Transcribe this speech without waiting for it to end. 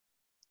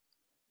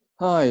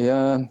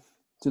Hi,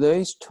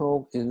 today's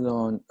talk is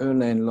on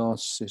Erlang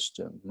Loss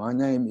System. My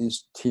name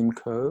is Tim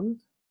Ko,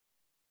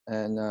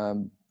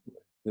 and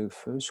the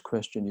first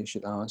question you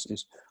should ask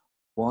is,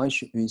 why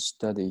should we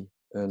study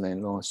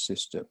Erlang Loss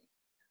System?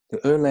 The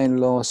Erlang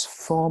Loss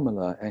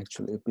formula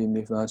actually been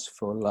with us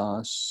for the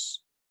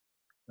last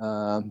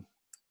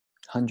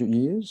 100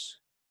 years,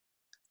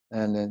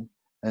 and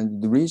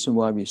the reason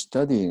why we're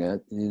studying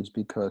it is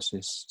because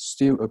it's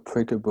still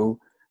applicable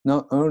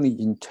not only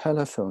in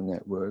telephone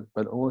network,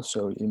 but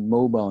also in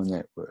mobile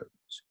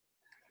networks.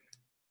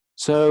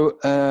 So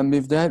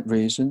with that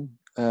reason,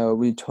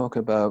 we talk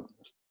about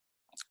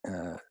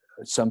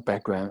some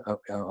background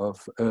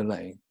of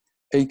Erlang.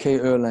 A.K.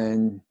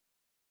 Erlang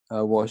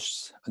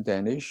was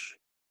Danish,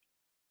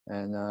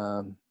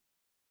 and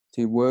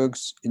he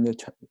works in the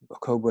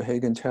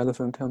Copenhagen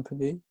telephone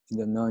company in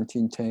the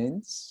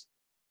 1910s.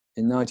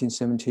 In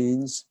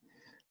 1917s,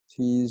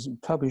 he's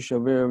published a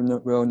very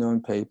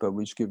well-known paper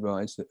which gives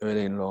rise to the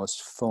Erlang Loss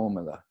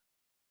formula.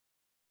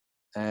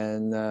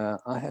 And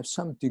I have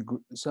some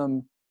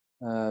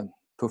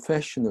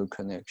professional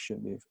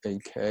connection with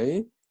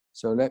AK.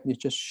 So let me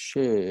just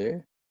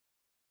share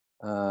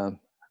a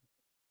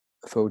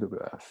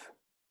photograph.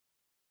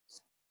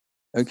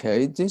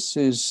 Okay, this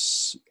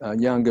is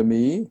younger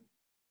me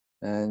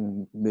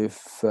and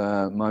with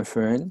my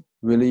friend,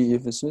 Willy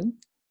Iversen.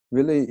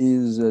 Willy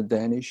is a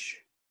Danish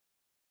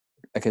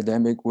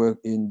academic work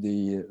in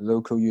the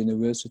local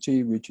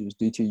university, which is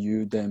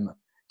DTU, Denmark,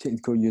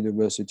 Technical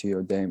University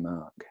of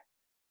Denmark.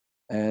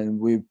 And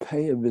we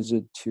pay a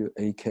visit to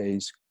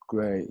AK's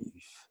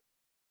grave.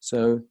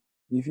 So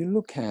if you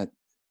look at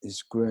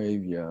his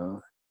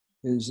graveyard,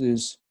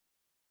 it's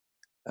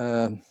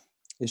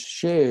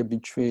shared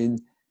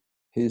between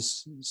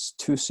his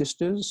two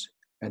sisters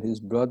and his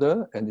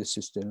brother and his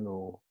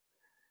sister-in-law,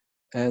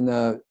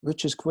 and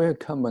which is very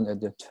common at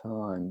the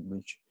time,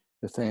 which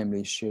the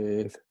family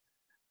shared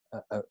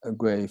a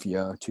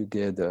graveyard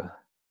together.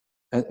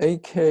 And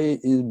AK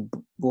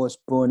was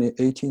born in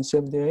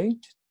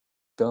 1878,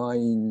 died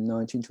in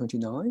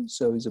 1929,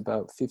 so he's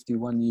about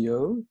 51 years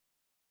old.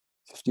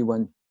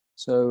 51.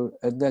 So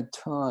at that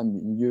time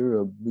in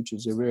Europe, which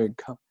is a very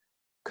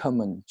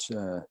common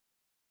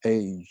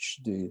age,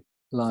 the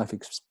life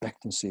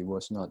expectancy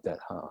was not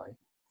that high.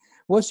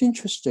 What's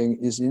interesting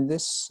is in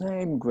this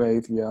same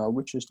graveyard,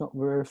 which is not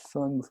very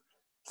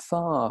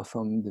far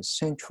from the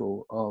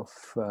central of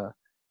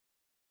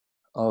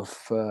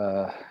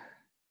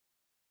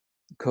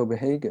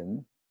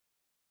Copenhagen,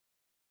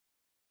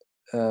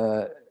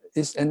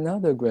 is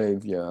another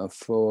graveyard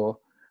for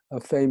a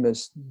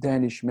famous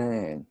Danish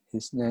man.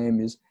 His name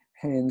is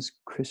Hans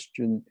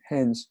Christian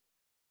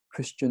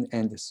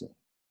Andersen,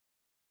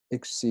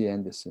 H.C.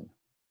 Andersen.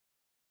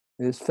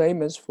 He is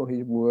famous for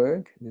his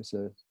work. He's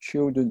a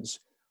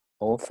children's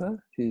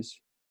author. His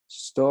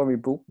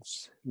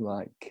storybooks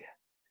like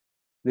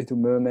Little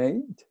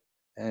Mermaid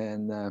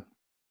and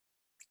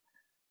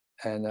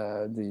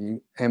The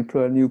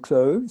Emperor New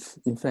Clothes.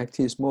 In fact,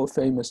 he's more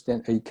famous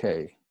than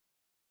AK.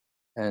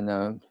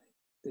 And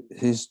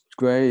his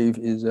grave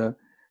is a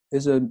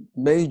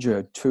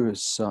major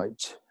tourist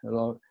site.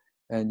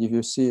 And if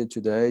you see it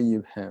today,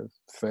 you have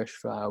fresh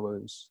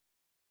flowers,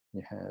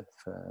 you have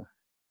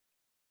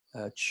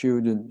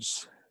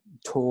children's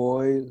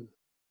toy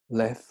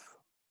left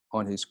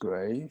on his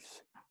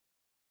grave.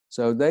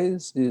 So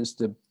this is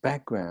the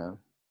background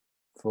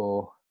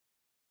for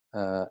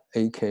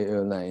A.K.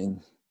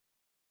 Erlang.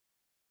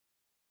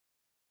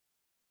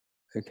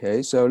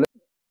 Okay, so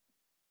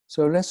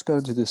let's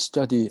go to the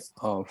study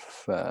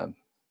of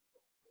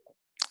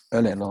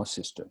Erlang Loss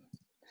System.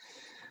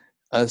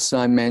 As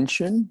I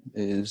mentioned,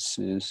 AK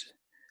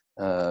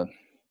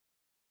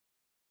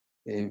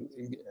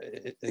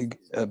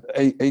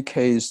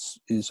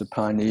is a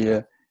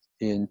pioneer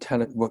in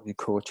what we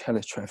call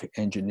teletraffic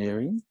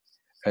engineering,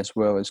 as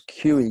well as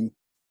queuing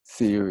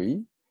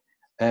theory.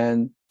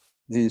 And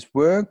this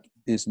work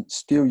is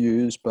still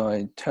used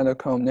by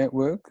telecom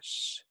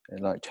networks,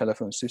 like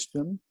telephone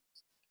system,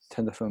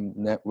 telephone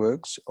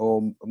networks,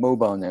 or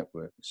mobile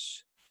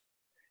networks.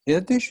 In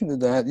addition to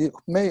that, it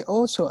may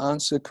also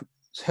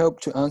help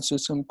to answer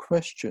some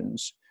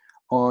questions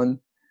on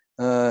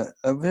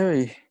a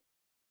very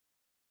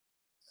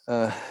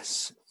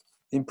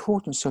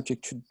important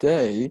subject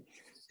today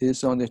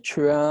is on the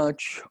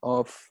triage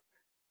of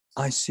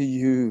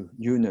ICU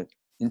unit,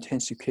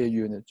 intensive care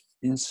unit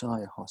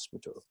inside a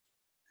hospital.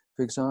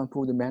 For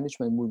example, the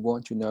management would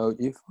want to know,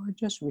 if I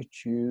just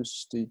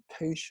reduce the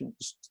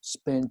patient's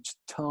spent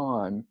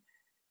time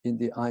in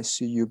the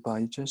ICU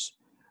by just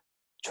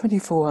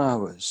 24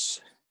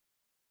 hours,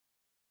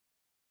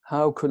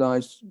 how could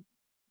I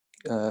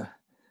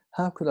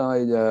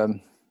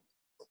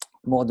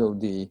model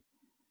the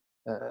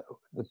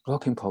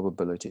blocking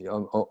probability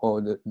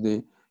or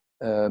the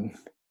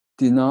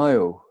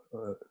denial,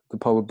 the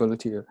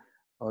probability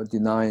of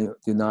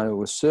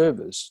denial of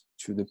service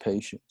to the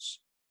patients.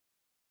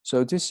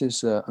 So this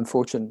is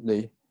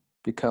unfortunately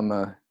become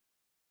a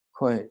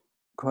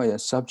quite a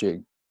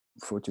subject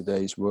for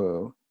today's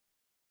world.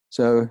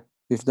 So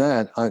with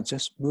that, I'll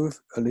just move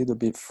a little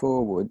bit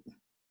forward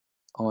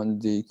on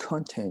the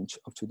content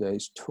of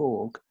today's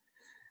talk.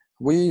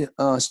 We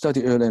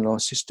study Erlang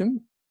Loss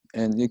System,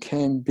 and it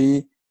can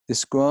be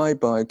described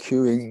by a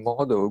queuing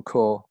model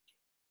called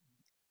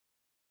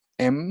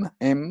M,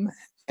 N,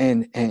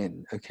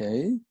 N,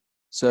 okay?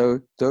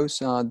 So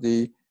those are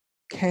the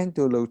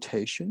candle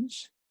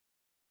rotations,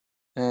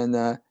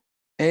 and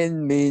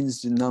N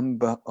means the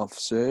number of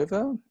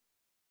server,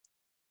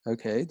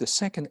 okay? The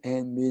second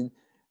N means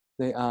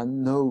there are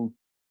no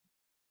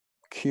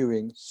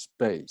queuing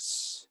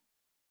space,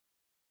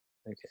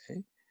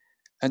 okay?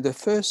 And the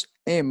first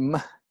M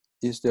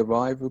is the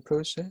arrival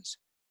process.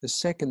 The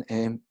second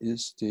M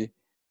is the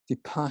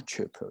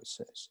departure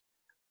process.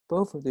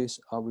 Both of these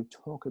I will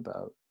talk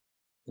about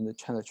in the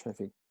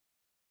teletraffic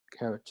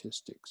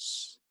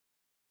characteristics.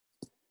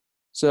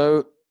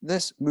 So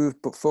let's move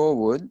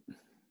forward.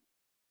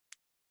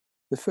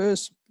 The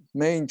first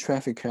main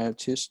traffic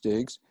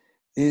characteristics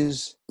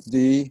is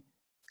the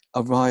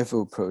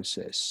arrival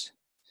process.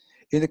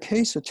 In the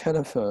case of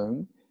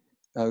telephone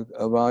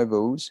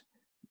arrivals,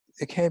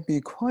 it can be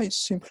quite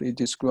simply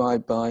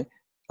described by,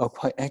 or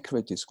quite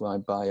accurately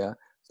described by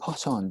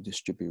Poisson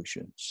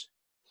distributions.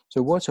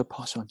 So what's a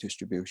Poisson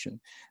distribution?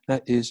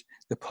 That is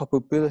the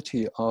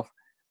probability of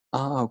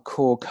our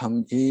call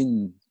come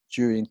in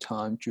during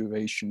time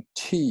duration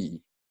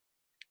t.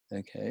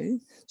 Okay,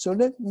 so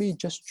let me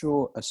just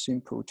draw a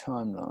simple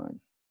timeline.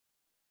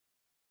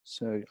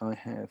 So I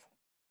have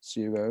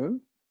 0,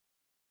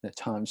 that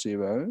time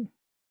 0,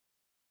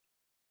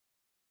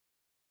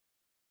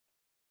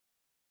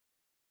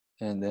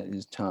 and that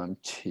is time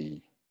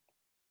t.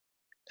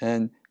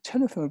 And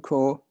telephone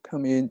call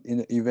come in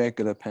an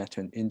irregular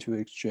pattern into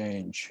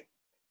exchange.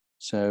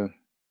 So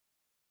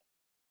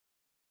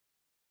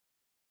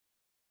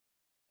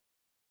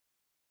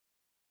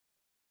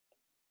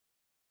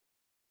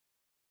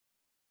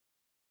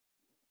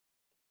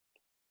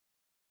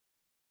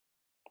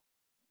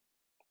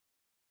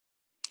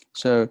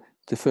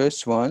the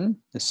first one,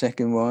 the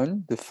second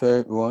one, the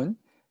third one,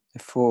 the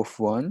fourth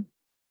one,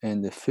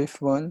 and the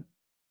fifth one,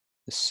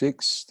 the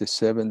sixth, the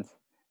seventh,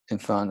 and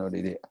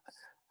finally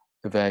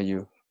the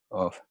value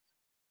of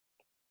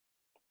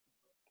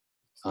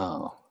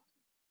R.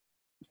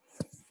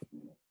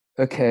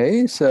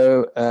 Okay,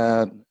 so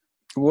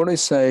what I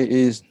say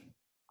is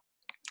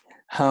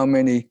how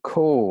many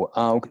call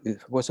out,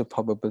 what's the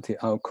probability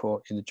out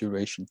call in the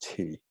duration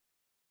t.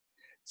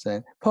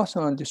 So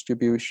Poisson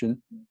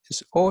distribution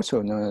is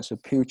also known as a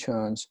pure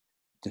chance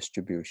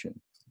distribution.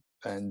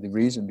 And the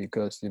reason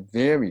because the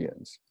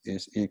variance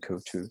is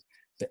equal to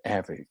the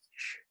average.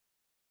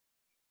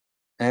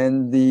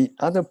 And the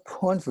other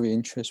point of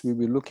interest we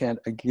will look at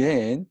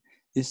again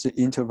is the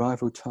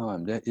interarrival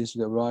time. That is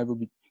the arrival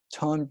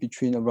time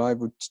between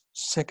arrival,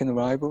 second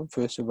arrival,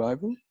 first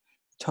arrival,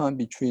 time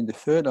between the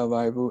third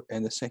arrival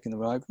and the second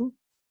arrival,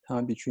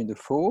 time between the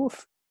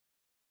fourth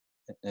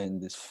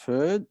and the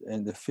third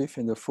and the fifth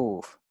and the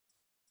fourth,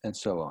 and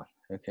so on,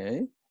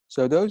 okay?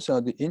 So those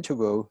are the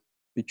interval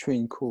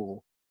between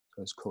call,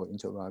 so it's called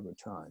interarrival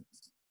time.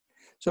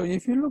 So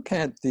if you look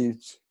at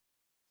this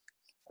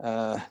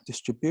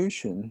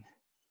distribution,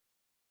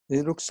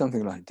 it looks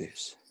something like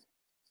this.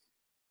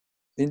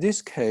 In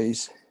this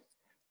case,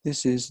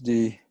 this is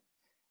the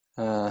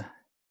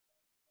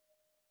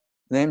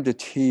lambda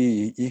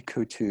t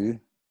equal to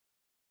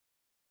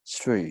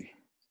 3.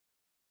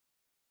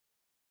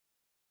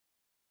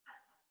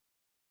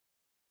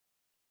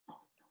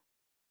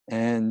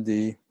 And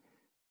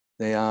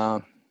they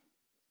are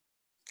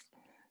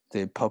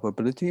the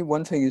probability.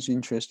 One thing is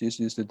interesting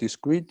is the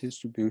discrete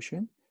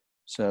distribution.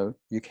 So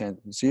you can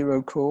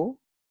 0 call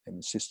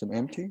and system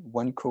empty,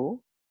 1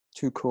 call,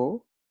 2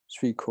 call,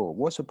 3 call.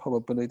 What's the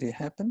probability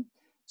happen?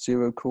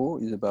 0 call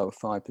is about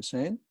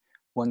 5%,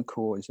 1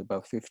 call is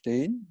about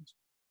 15,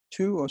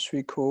 2 or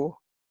 3 call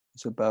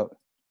is about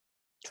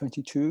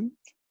 22,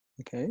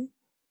 okay?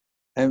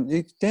 And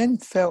it then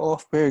fell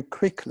off very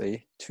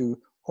quickly to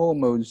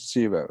almost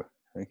 0,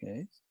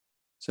 okay?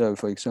 So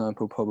for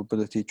example,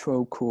 probability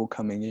 12 call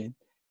coming in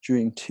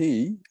during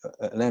t,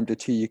 lambda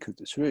t equal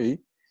to 3,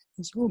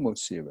 is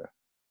almost 0,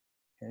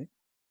 okay?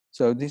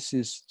 So this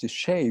is the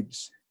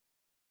shapes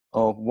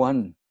of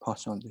one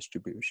Poisson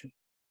distribution.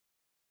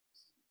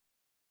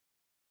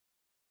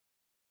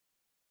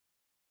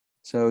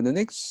 So the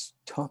next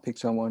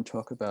topics I want to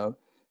talk about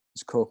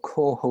is called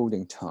call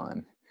holding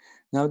time.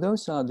 Now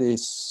those are the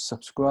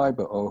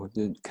subscriber or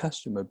the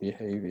customer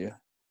behavior.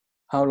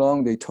 How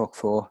long they talk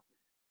for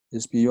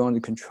is beyond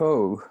the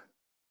control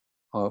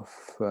of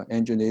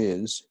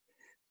engineers,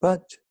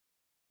 but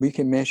we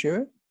can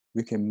measure it,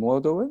 we can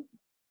model it,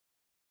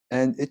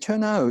 and it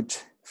turned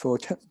out for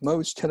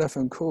most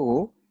telephone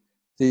call,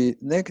 the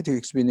negative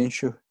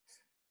exponential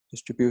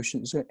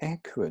distribution is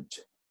accurate.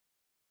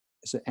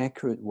 It's an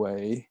accurate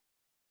way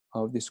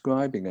of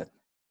describing it,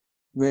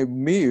 where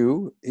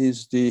mu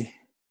is the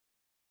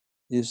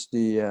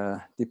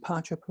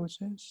departure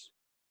process,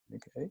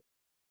 okay?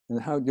 And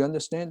how do you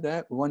understand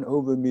that? 1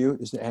 over mu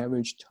is the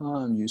average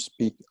time you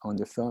speak on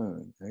the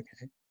phone,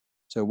 okay?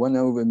 So 1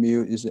 over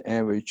mu is the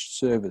average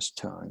service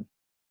time.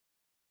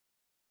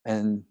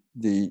 And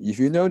if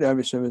you know the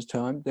average service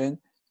time, then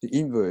the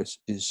inverse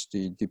is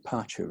the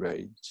departure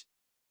rate.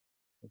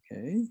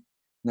 Okay.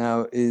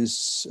 Now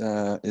is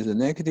a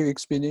negative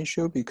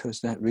exponential because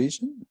that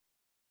reason,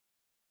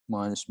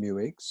 minus mu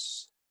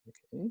x.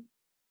 Okay.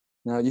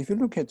 Now if you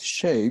look at the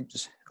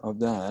shapes of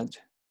that,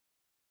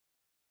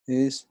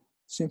 is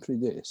simply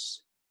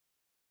this.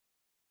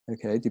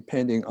 Okay,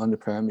 depending on the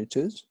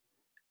parameters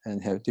and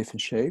have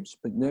different shapes,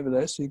 but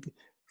nevertheless you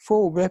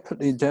fall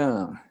rapidly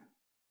down.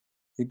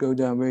 You go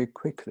down very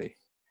quickly.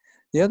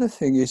 The other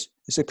thing is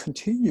it's a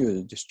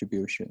continuous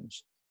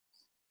distributions.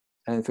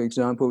 And for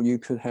example, you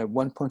could have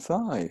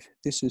 1.5.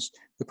 This is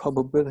the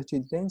probability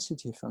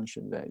density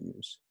function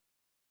values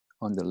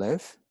on the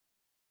left.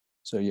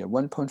 So yeah,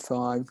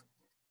 1.5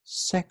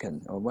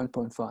 second or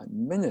 1.5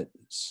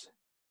 minutes.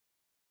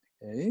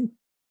 Okay.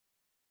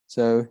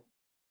 So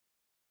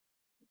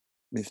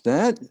with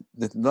that,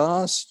 the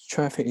last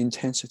traffic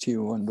intensity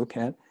we want to look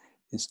at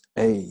is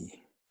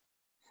A.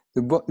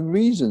 The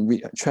reason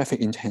we traffic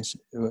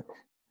intensity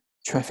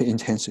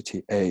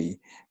A.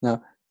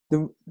 Now,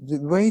 the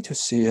way to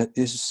see it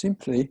is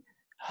simply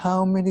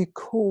how many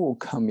calls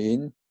come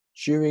in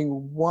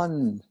during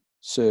one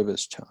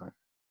service time.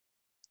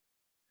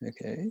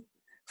 Okay,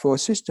 for a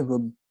system, a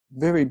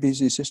very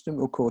busy system,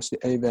 of course, the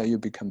A value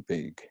become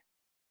big.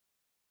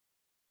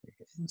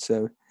 Okay.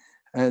 So,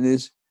 and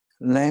is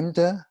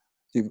lambda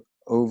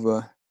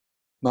over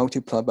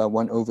multiplied by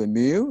 1 over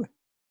mu.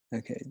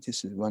 Okay,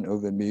 this is 1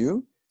 over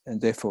mu, and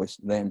therefore it's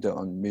lambda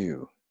on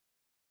mu.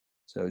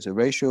 So it's a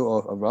ratio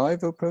of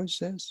arrival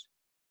process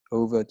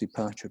over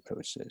departure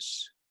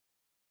process.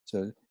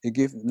 So it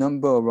gives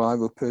number of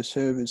arrival per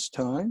service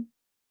time.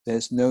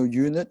 There's no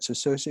units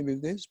associated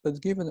with this, but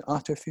given an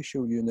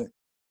artificial unit,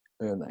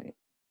 Erlang,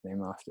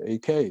 named after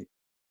AK.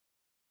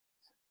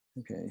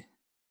 Okay.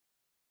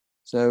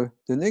 So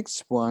the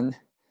next one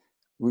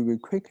we will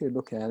quickly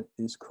look at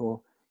is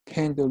called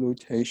candle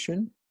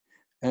rotation.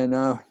 And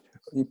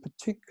in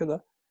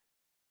particular,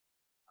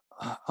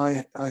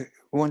 I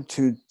want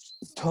to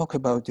talk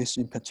about this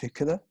in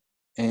particular,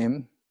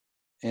 M,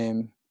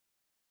 N,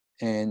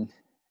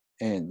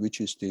 which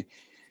is the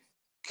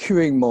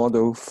queuing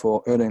model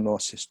for Erlang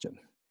Loss System.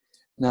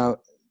 Now,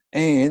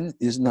 N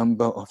is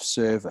number of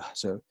server.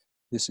 So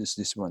this is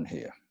this one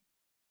here.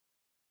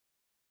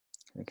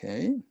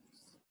 Okay.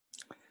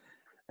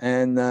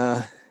 And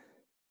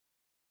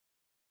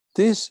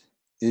this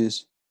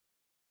is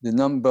the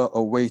number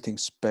of waiting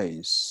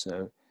space.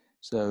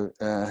 So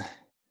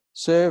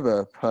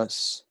server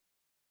plus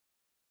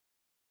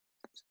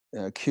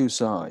queue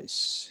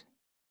size.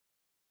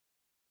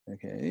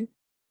 Okay.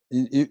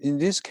 In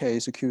this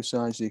case, the queue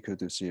size is equal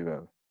to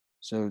 0.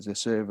 So the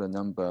server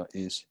number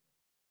is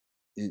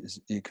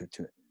equal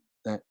to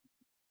that.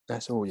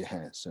 That's all you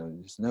have. So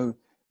there's no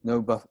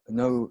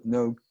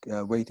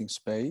waiting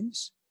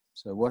space.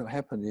 So what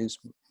happened is,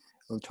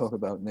 we'll talk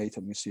about later.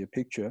 We see a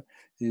picture.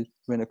 Is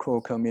when a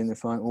call come in and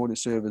find all the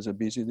servers are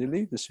busy, they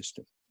leave the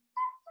system.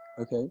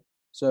 Okay.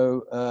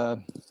 So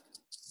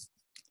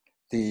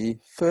the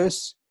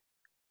first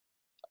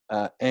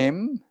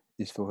M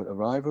is for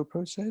arrival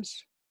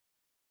process.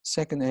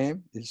 Second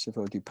M is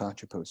for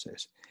departure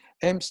process.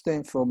 M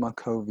stands for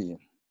Markovian.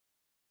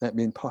 That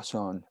means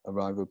Poisson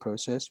arrival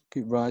process,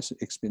 could rise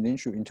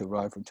exponential into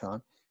arrival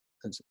time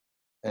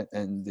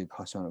and the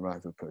Poisson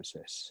arrival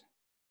process.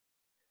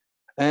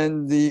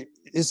 And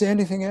is there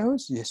anything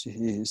else? Yes, it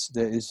is.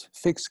 There is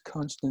fixed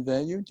constant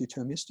value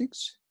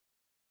deterministics.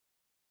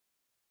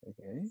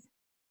 Okay.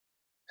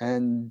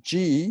 And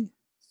G,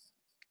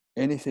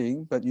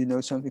 anything, but you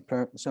know some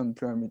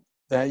parameter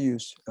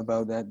values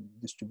about that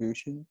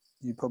distribution.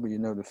 You probably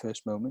know the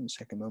first moment, the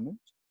second moment.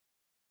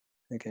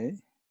 Okay.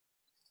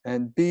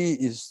 And B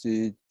is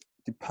the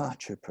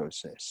departure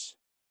process.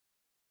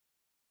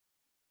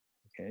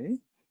 Okay.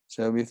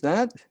 So with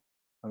that,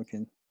 I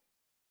can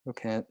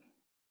look at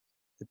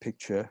the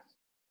picture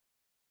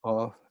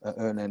of an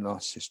Erlang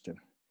loss system.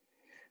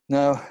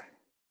 Now,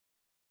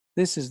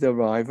 this is the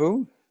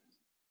arrival,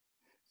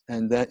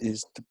 and that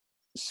is,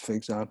 for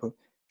example,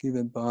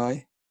 given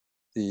by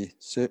the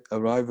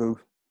arrival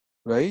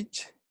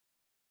rate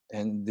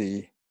and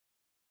the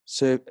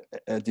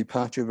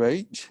departure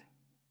rate.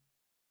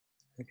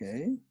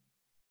 Okay,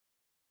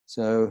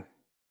 so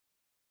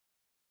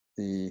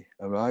the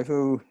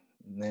arrival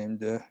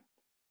lambda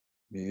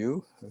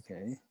mu.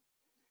 Okay,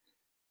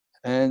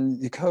 and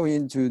you go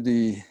into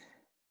the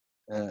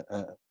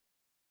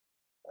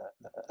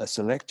a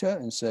selector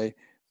and say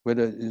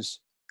whether it is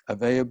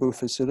available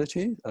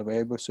facility,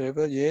 available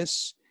server.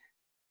 Yes.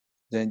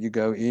 Then you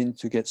go in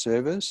to get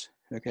servers.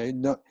 Okay.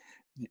 Not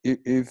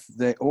if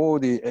all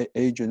the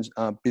agents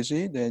are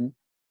busy, then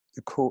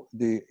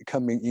the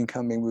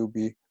incoming will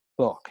be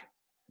blocked.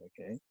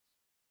 Okay.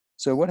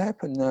 So what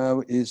happened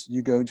now is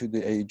you go to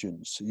the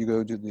agents, you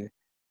go to the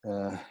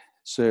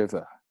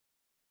server,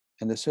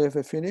 and the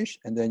server finish,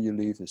 and then you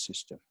leave the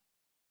system.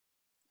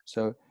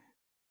 So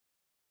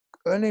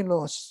Erlang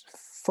loss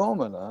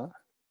formula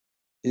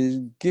is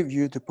give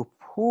you the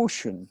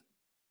proportion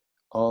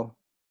of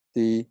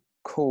the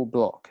core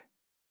block.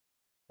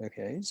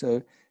 Okay,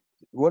 so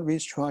what we're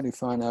trying to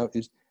find out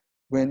is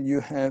when you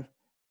have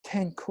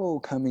 10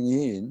 core coming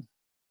in,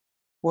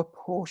 what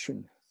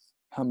portion,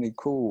 how many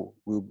core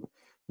will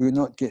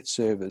not get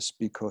service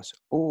because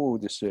all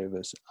the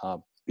servers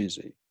are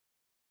busy.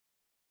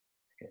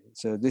 Okay,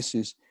 so this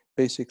is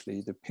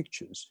basically the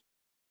pictures.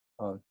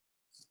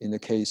 In the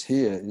case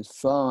here is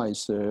 5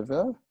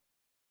 server,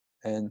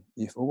 and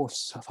if all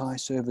 5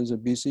 servers are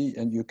busy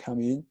and you come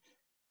in,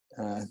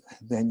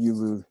 then you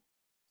will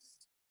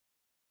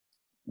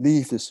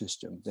leave the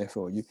system.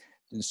 Therefore,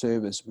 the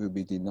service will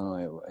be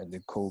denial and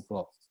the core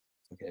block.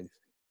 Okay.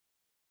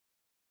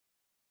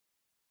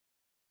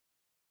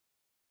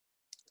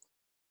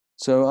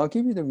 So I'll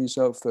give you the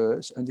result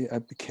first and the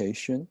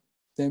application.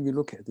 Then we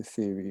look at the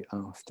theory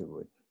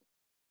afterward.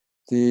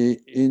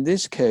 In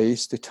this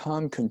case, the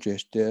time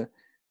congestion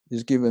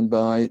is given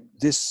by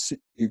these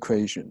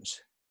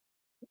equations.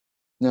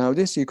 Now,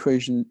 this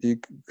equation is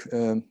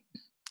an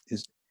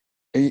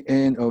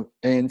of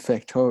n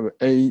factorial.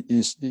 A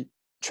is the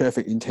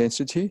traffic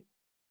intensity,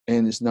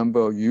 n is number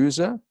of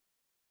user,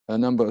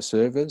 number of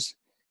servers,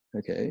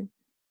 okay,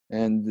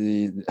 and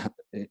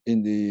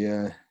in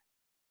the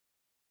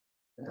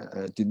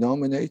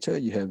denominator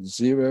you have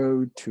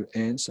 0 to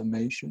n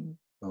summation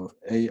of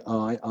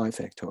I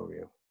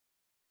factorial.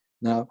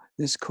 Now,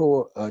 this is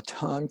called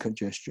time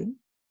congestion.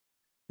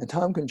 And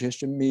time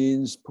congestion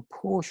means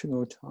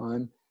proportional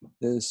time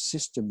the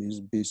system is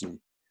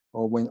busy,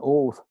 or when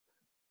all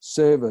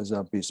servers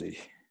are busy.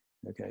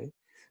 Okay,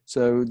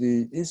 so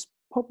it's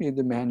probably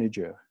the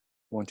manager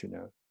want to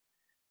know.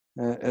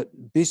 At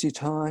busy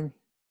time,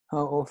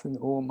 how often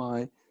all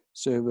my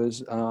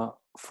servers are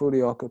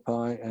fully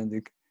occupied and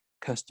the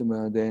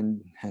customer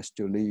then has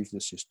to leave the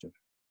system.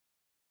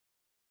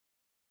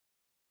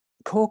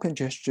 Call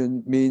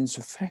congestion means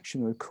a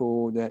fractional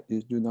call that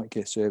you do not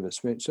get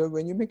service. So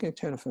when you make a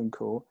telephone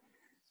call,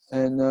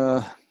 and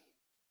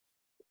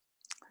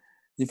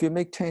if you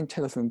make 10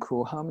 telephone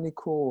calls, how many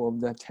calls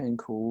of that 10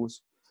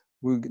 calls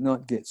will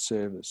not get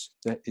service?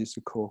 That is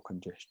the call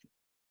congestion.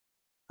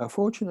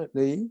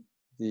 Unfortunately,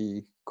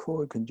 the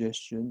call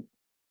congestion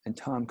and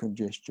time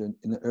congestion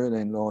in the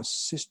Erlang Loss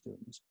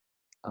systems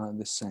are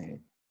the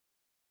same.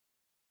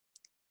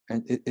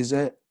 And is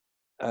there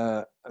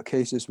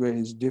cases where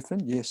it's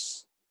different?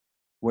 Yes.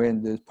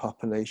 When the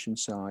population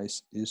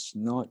size is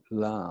not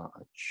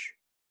large,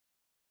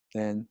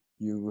 then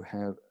you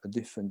have a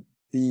different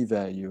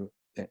p-value,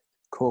 that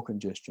core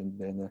congestion,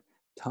 than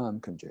time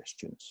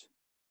congestions.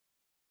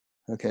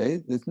 Okay,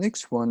 the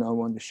next one I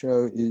want to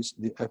show is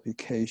the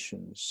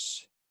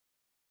applications.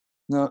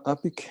 Now,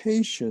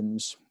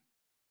 applications,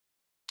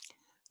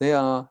 they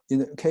are, in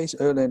the case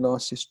Erlang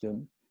Loss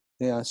System,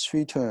 there are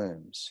 3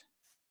 terms.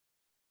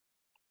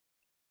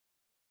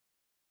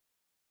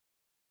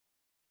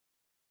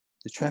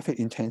 The traffic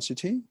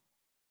intensity,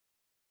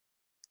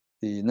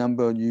 the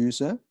number of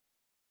user,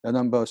 the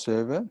number of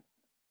server,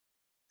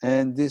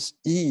 and this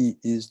E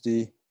is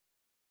the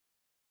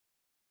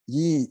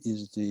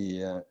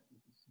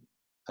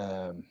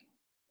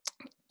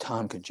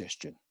time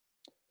congestion.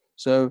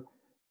 So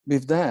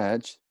with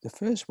that, the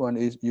first one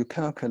is you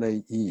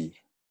calculate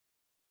E.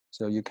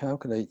 So you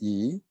calculate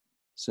E.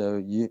 So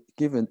you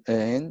given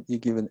N, you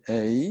given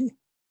A.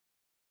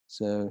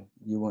 So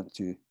you want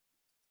to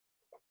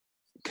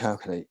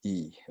calculate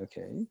E,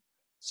 okay?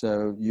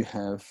 So you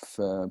have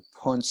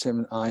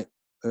 0.7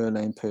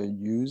 Erlang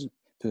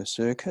per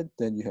circuit,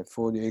 then you have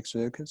 48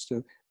 circuits.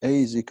 So A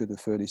is equal to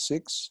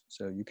 36,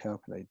 so you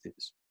calculate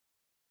this.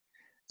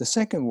 The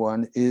second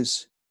one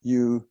is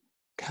you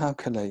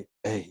calculate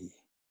A,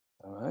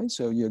 all right?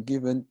 So you're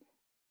given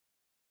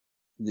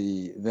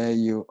the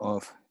value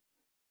of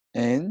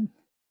N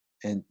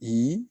and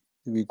E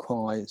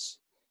requires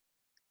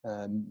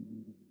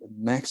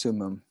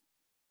maximum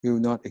will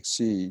not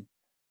exceed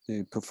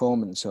the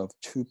performance of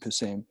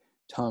 2%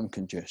 time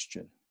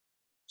congestion.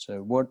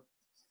 So what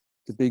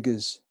the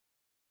biggest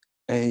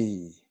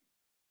A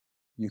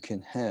you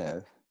can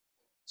have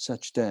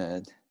such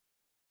that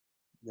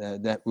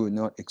that will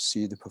not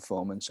exceed the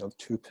performance of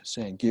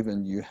 2%,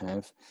 given you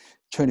have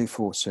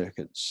 24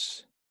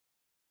 circuits.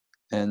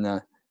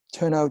 And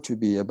turn out to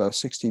be about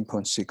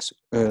 16.6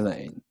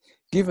 Erlang.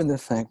 Given the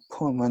fact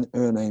 0.1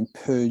 Erlang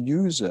per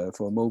user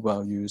for a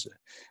mobile user,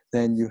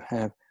 then you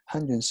have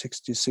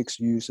 166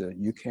 users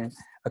you can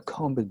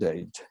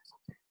accommodate.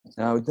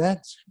 Now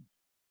that's,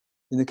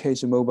 in the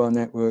case of mobile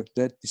network,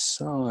 that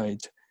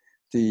decides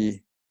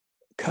the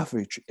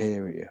coverage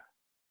area.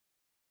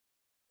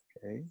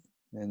 Okay,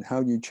 and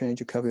how you change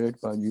the coverage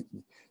by you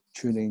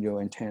tuning your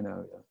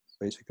antenna,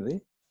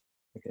 basically.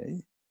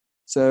 Okay,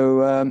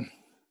 so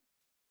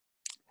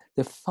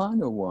the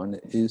final one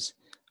is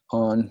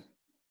on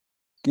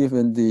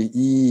given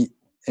the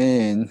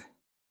En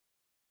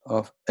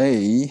of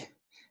A,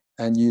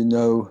 and you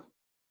know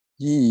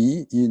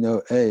E, you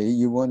know A,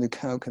 you want to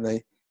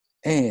calculate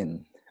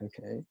N,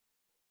 okay?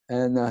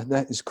 And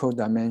that is called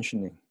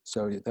dimensioning.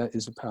 So that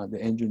is a part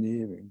the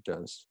engineers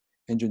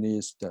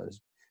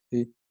does.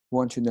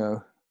 want to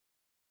know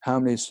how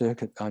many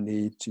circuits I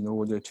need in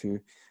order to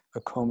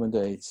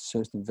accommodate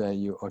certain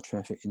value or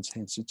traffic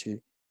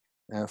intensity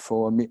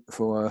for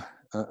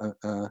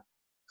a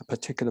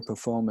particular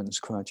performance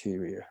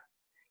criteria.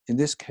 In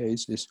this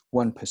case, it's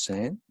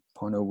 1%,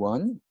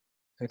 0.01,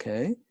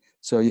 okay?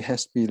 So it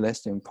has to be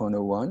less than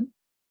 0.01,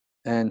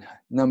 and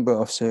number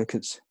of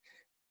circuits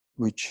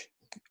which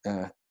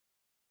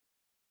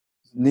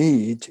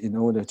need in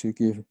order to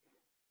give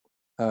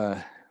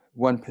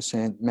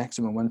 1%,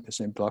 maximum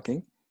 1%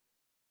 blocking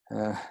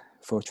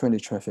for 20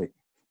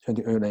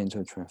 lanes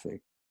of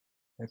traffic.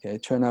 Okay,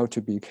 turn out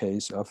to be a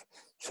case of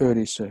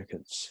 30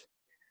 circuits.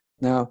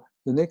 Now,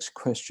 the next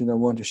question I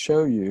want to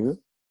show you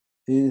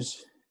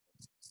is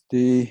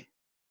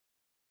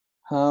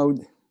how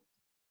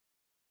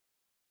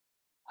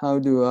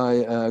do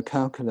I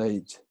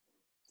calculate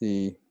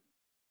the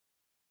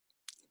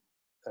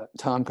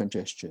time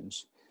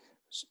congestions?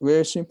 It's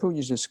very simple.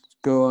 You just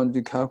go on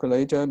the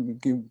calculator,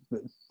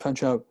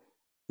 punch out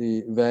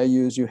the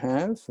values you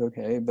have.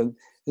 Okay, but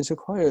it's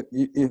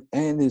if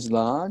n is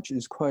large,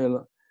 it's quite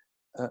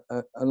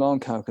a long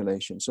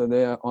calculation. So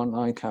they are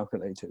online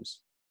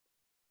calculators.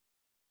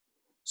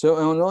 So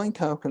online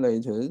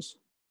calculators,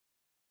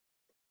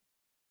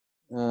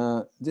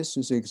 this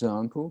is an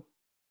example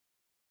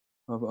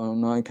of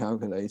online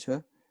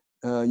calculator.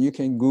 You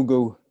can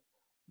Google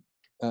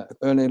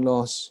Erlang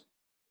loss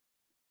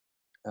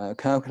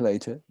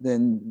calculator,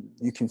 then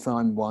you can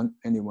find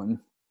anyone.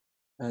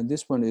 And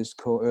this one is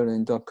called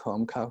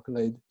erlang.com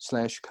calculator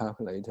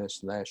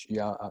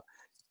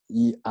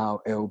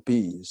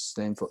ERLB,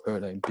 stand for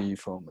Erlang B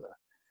formula.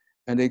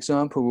 And the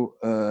example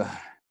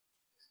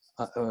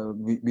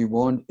we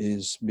want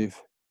is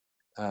with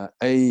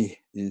A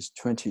is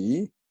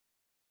 20,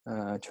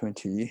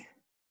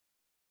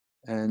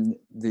 and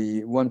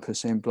the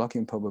 1%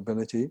 blocking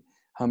probability,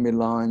 how many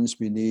lines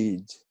we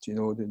need in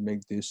order to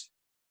make this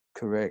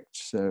correct.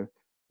 So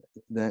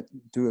that,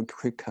 do a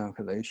quick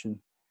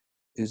calculation,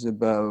 is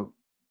about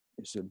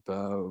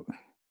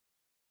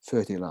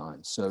 30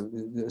 lines. So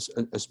this,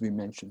 as we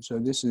mentioned, so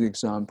this is an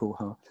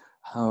example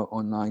how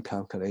online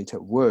calculator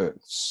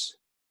works.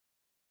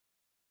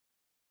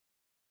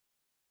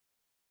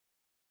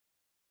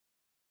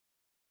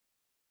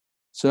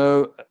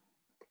 So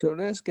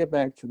let's get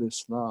back to the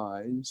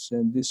slides,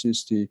 and this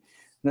is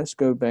let's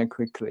go back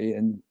quickly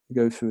and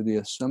go through the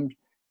assumption,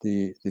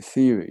 the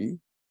theory,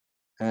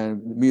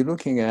 and we're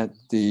looking at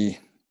a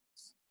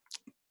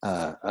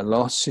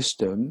loss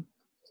system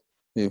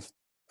with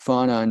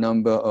finite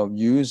number of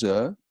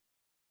user,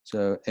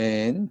 so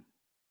n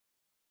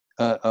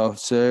of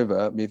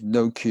server with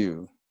no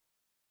queue.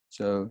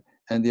 So,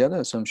 and the other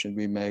assumption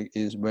we make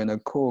is when a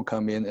call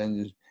come in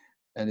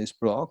and is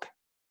blocked,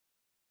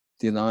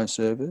 deny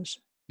service,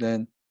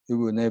 then it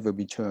will never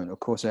be turned. Of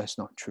course, that's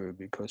not true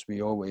because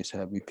we always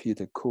have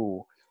repeated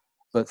call.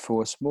 But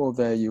for a small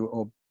value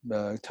of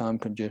time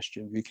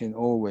congestion, we can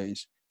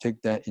always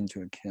take that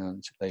into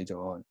account later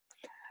on.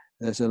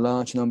 There's a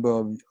large number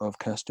of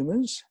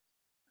customers,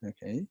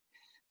 okay?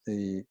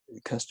 The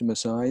customer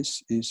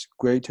size is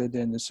greater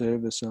than the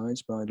server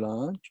size by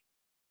large.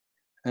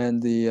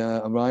 And the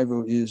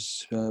arrival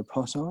is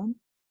Poisson.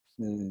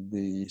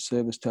 The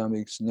service time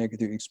is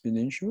negative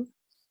exponential.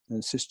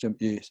 The system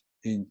is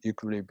in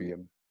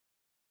equilibrium.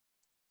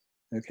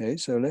 Okay,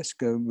 so let's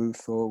move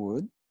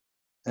forward.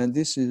 And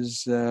this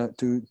is,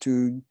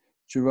 to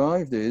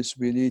derive this,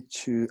 we need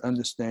to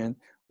understand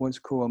what's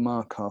called a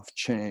Markov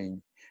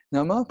chain.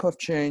 Now, Markov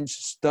chains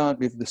start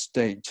with the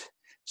state.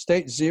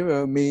 State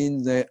 0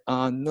 means there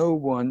are no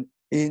one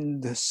in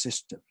the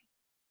system.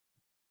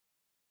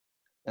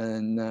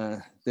 And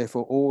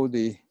therefore, all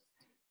the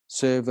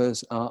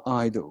servers are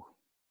idle.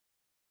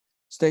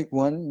 State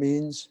 1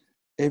 means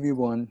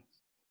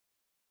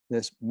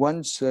there's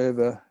one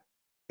server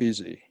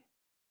busy.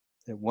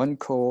 There's one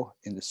core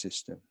in the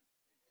system.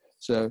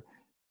 So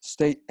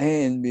state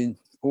N means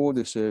all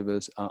the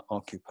servers are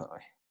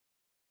occupied.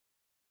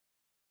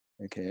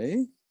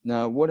 Okay,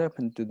 now what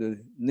happened to the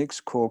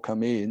next core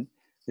come in?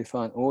 They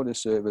find all the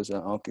servers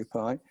are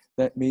occupied.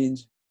 That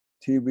means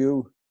he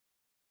will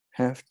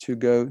have to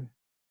go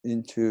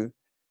into,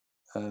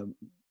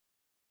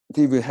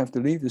 he will have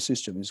to leave the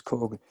system. It's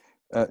called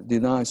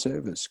deny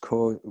service.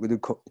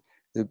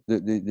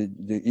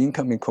 The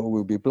incoming call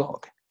will be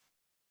blocked.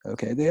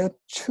 Okay, there are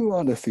two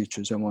other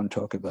features I want to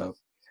talk about.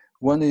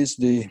 One is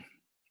the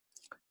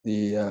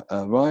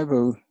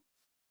arrival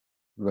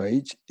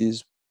rate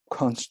is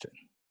constant.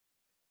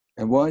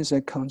 And why is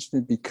that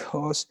constant?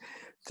 Because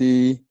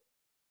the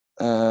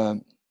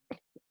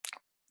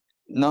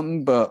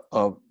number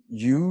of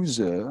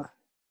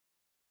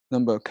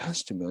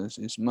customers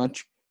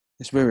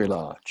is very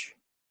large.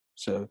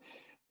 So,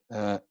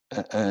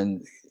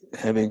 and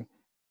having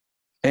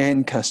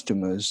n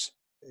customers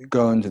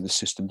go into the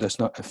system does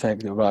not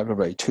affect the arrival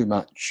rate too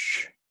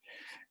much.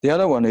 The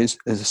other one is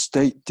a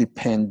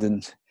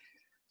state-dependent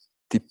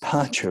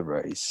departure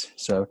rates.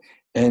 So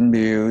n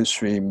mil,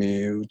 3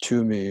 mil,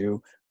 2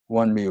 mil,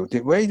 1 mil.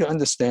 The way to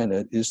understand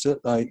it is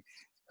that like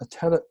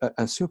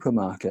a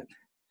supermarket,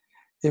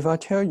 if I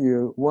tell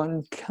you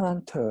one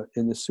counter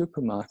in the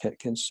supermarket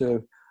can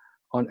serve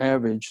on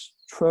average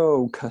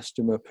 12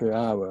 customers per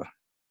hour.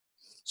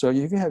 So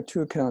if you have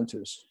 2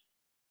 counters,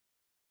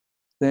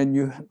 then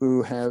you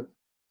will have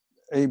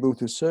able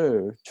to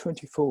serve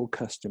 24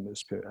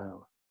 customers per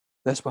hour.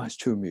 That's why it's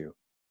 2 mil.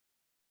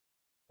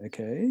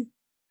 Okay,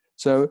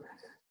 so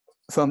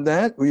from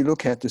that, we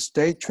look at the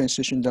state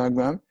transition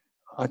diagram.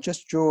 I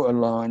just draw a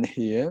line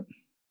here.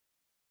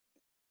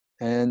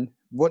 And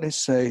what it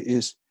say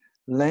is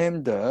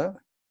lambda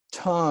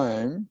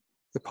time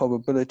the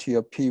probability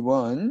of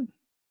P1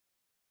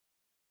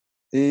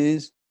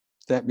 is,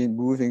 that means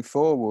moving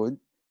forward,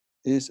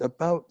 is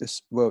about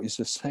this, well, it's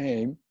the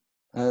same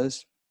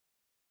as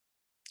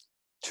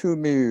 2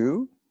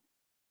 mu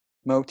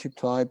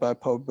multiplied by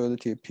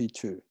probability of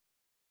P2.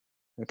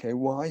 Okay,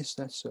 why is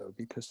that so?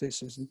 Because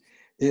this is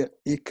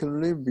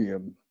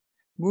equilibrium.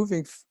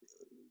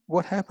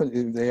 What happens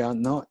if they are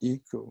not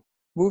equal?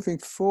 Moving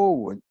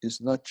forward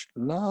is much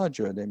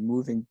larger than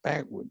moving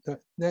backward.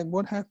 Then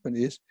what happens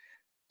is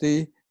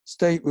the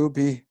state will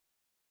be,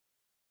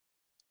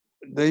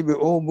 they will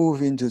all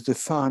move into the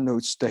final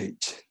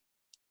state.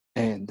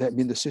 And that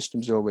means the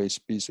system is always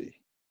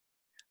busy.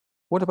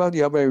 What about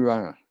the other way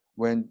around?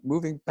 When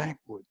moving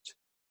backward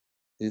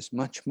is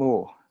much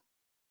more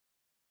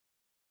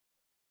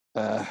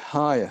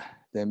higher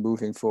than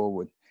moving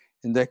forward.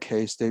 In that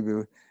case, they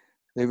will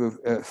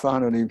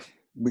finally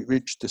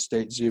reach the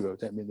state 0.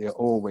 That means they're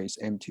always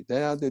empty.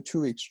 They are the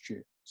 2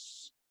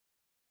 extremes.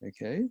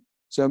 Okay,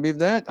 so with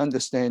that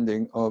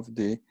understanding of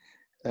the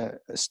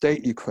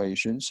state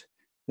equations,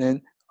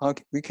 then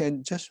we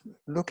can just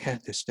look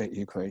at the state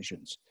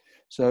equations.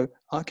 So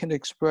I can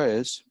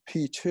express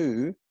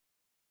P2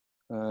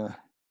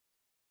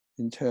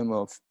 in terms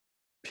of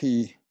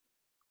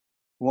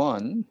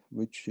P1,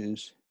 which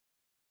is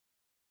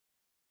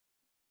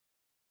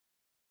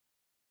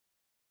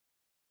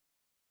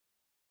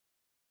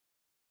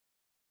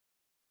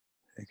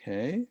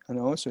okay, and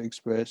I also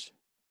express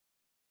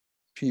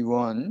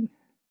P1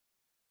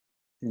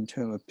 in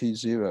terms of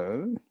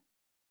P0.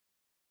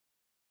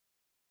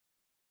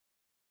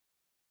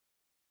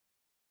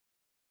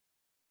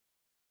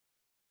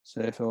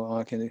 So therefore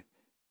I can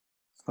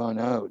find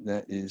out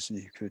that is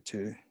equal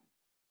to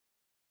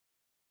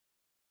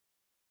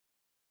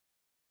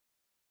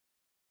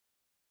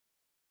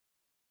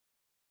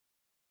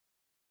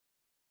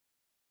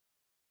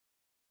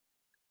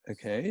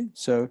okay,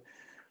 so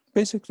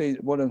basically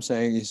what I'm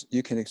saying is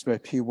you can express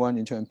P1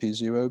 in terms of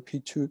P0,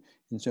 P2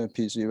 in terms of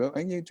P0,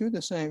 and you do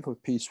the same for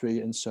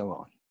P3 and so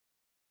on.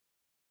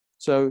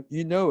 So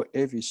you know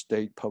every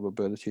state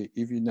probability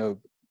if you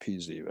know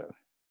P0.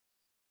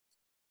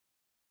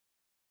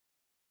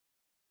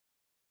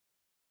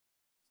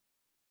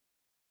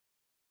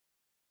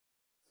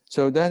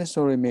 So that is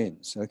what it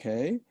means,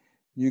 okay?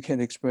 You can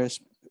express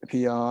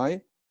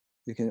PI,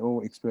 you can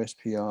all express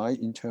PI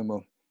in terms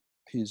of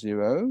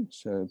P0.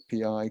 So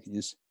PI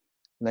is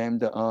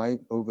lambda I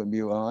over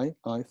mu I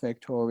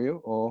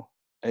factorial, or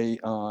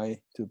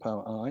AI to the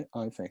power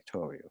I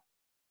factorial.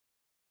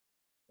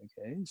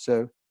 Okay,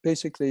 so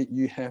basically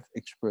you have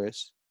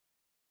expressed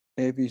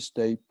every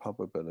state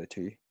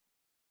probability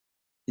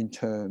in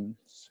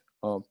terms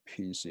of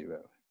P0.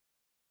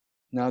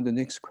 Now the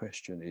next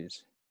question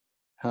is,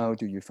 how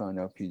do you find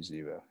out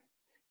P0?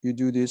 You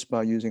do this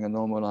by using a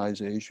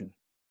normalization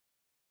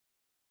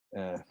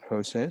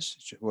process.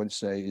 What it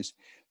say is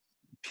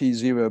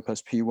P0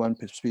 plus P1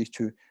 plus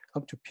P2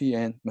 up to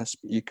Pn must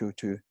be equal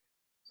to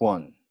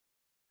 1.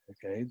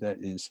 Okay, that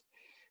is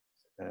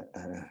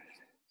a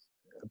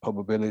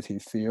probability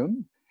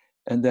theorem,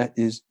 and that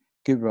is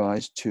give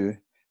rise to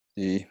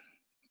the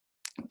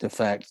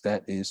fact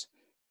that is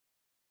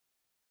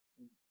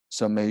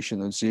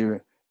summation of 0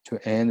 to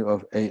n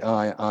of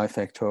ai I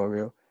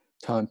factorial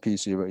times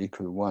P0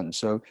 equal to 1.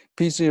 So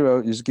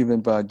P0 is given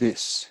by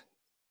this.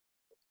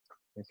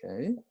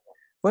 Okay,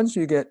 once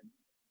you get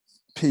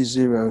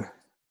P0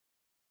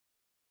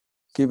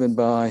 given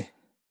by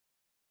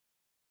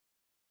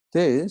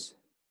this,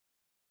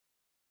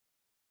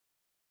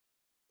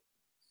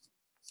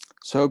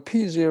 so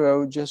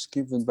P0 just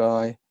given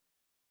by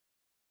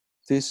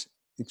this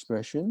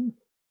expression,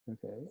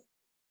 okay,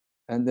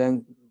 and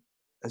then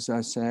as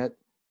I said,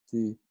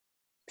 the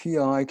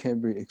PI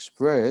can be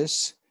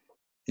expressed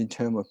in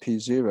terms of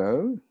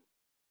P0.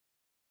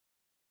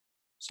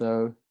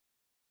 So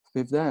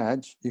with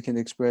that, you can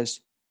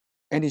express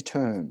any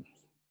term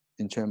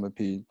in terms of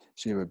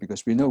P0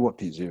 because we know what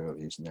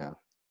P0 is now.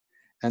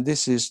 And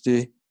this is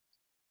the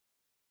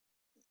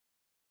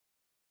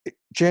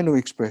general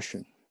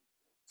expression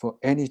for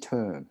any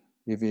term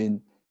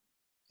within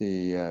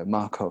the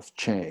Markov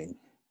chain.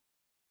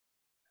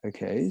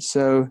 Okay,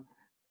 so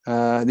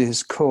this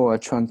is called a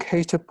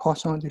truncated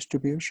Poisson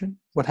distribution.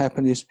 What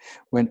happens is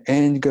when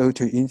n go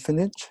to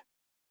infinite,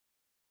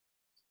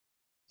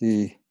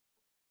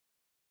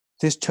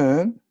 this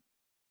term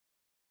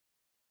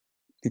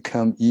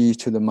become e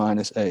to the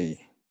minus a.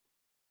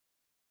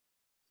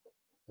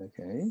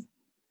 Okay,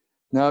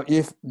 now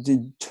if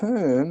the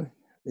term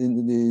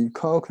in the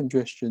call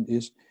congestion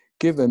is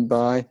given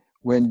by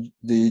when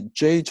the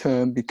J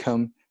term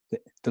become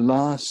the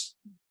last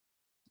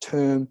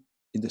term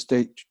in the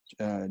state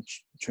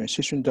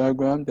transition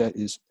diagram, that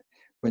is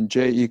when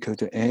J equal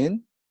to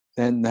N,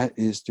 then that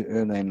is the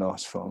Erlang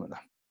loss formula.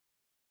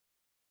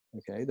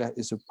 Okay, that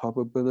is a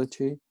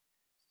probability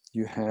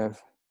you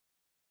have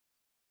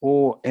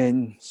all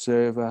N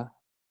server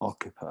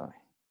occupy.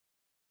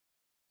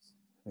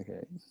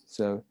 Okay,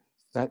 so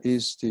that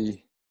is the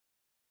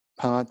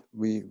part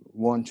we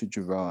want to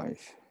derive.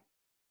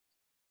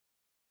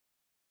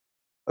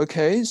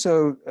 Okay,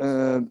 so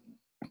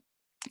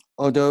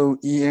although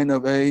En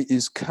of A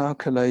is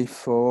calculated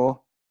for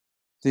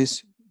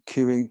this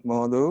queuing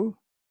model,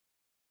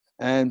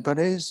 but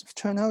it's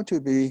turned out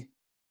to be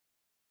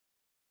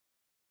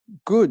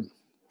good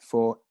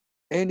for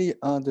any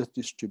other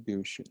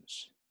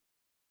distributions.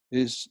 It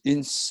is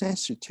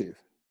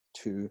insensitive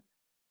to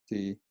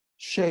the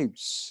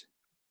shapes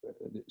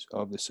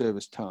of the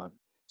service time.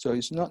 So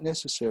it's not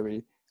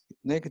necessarily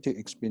negative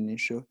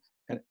exponential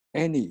and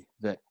any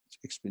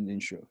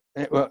exponential,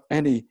 well,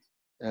 any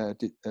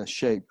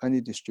shape,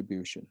 any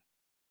distribution.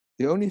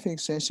 The only thing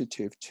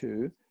sensitive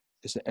to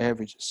is the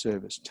average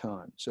service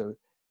time. So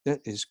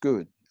that is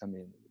good. I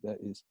mean, that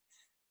is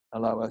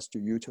allow us to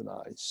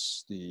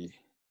utilize the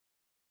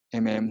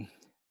MM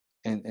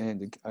and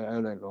the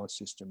Erlang Loss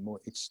System more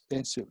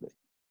extensively.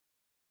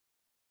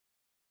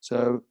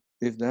 So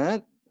with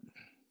that,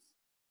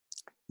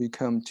 we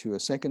come to a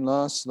second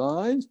last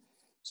slide.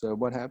 So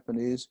what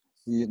happened is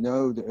we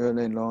know the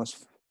Erlang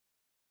loss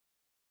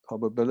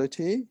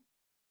probability,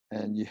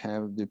 and you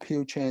have the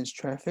pure chance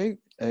traffic,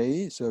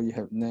 A, so you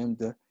have named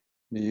the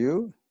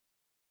mu,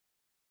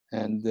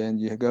 and then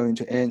you're going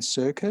to N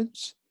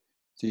circuits.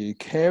 The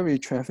carry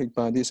traffic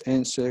by this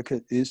N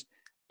circuit is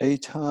A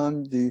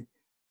times the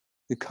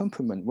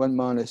complement, 1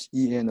 minus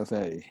En of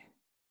A.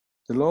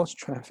 The loss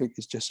traffic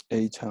is just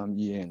A times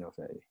En of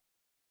A.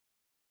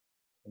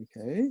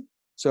 Okay,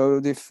 so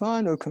the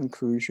final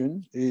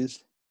conclusion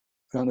is,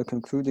 final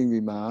concluding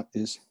remark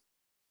is,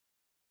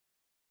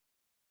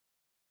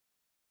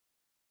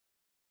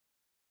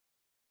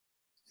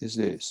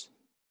 this.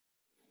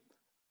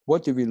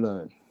 What did we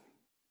learn?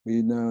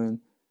 We learned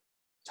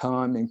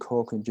time and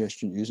call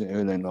congestion using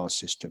Erlang Loss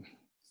System.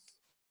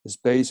 It's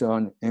based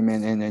on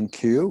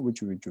MNNQ,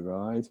 which we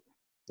derive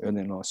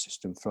Erlang Loss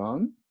System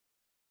from.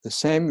 The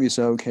same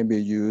result can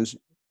be used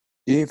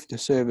if the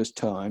service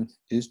time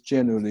is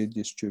generally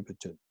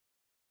distributed.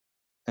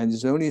 And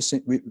the only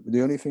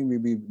thing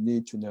we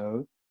need to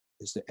know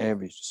is the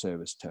average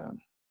service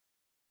time.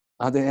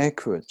 Are they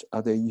accurate?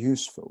 Are they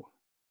useful?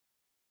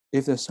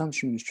 If the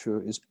assumption is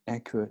true, it's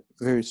accurate,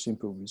 very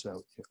simple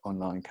result,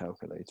 online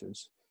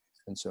calculators,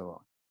 and so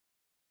on.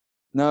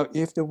 Now,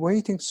 if the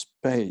waiting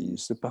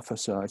space, the buffer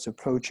size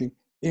approaching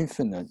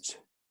infinite,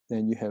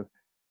 then you have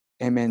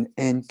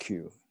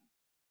MNNQ,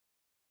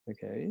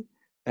 okay?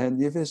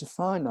 And if it's a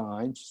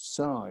finite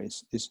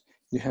size,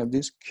 you have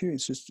this Q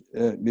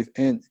with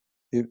N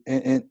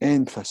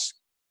plus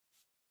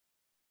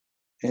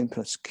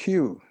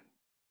Q,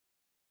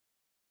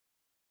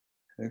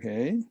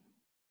 okay?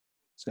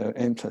 So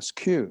N plus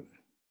Q.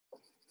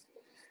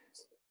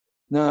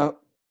 Now,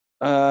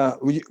 I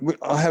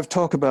have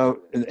talked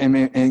about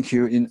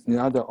MNQ in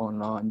another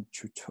online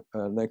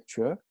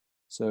lecture.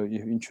 So if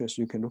you're interested,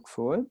 you can look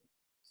for it.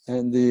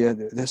 And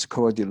that's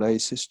called delay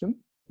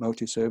system,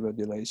 multi-server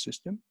delay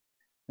system.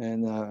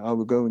 And I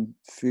will go in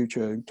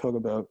future and talk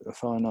about a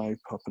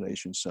finite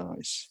population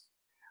size.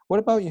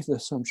 What about if the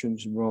assumption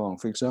is wrong?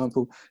 For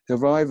example, the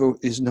arrival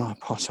is not a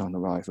Poisson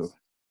arrival.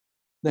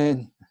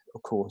 Then,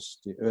 of course,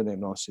 the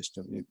Erlang loss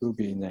system, it will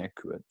be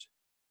inaccurate.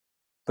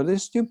 But they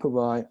still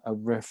provide a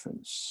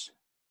reference.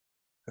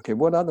 Okay,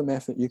 what other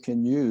method you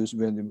can use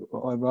when the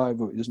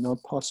arrival is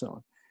not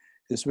Poisson?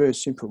 It's very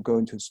simple,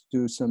 going to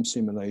do some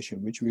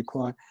simulation, which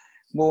require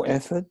more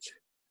effort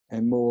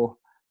and more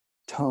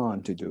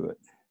time to do it.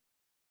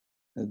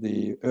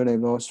 The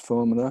Erlang loss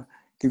formula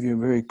gives you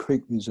very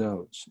quick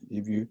results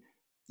if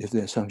the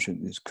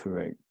assumption is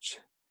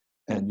correct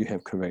and you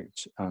have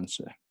correct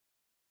answer.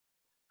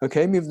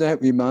 Okay, with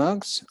that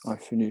remarks, I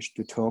finished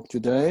the talk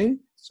today.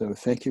 So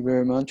thank you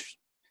very much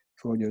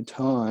for your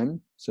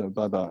time. So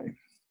bye-bye.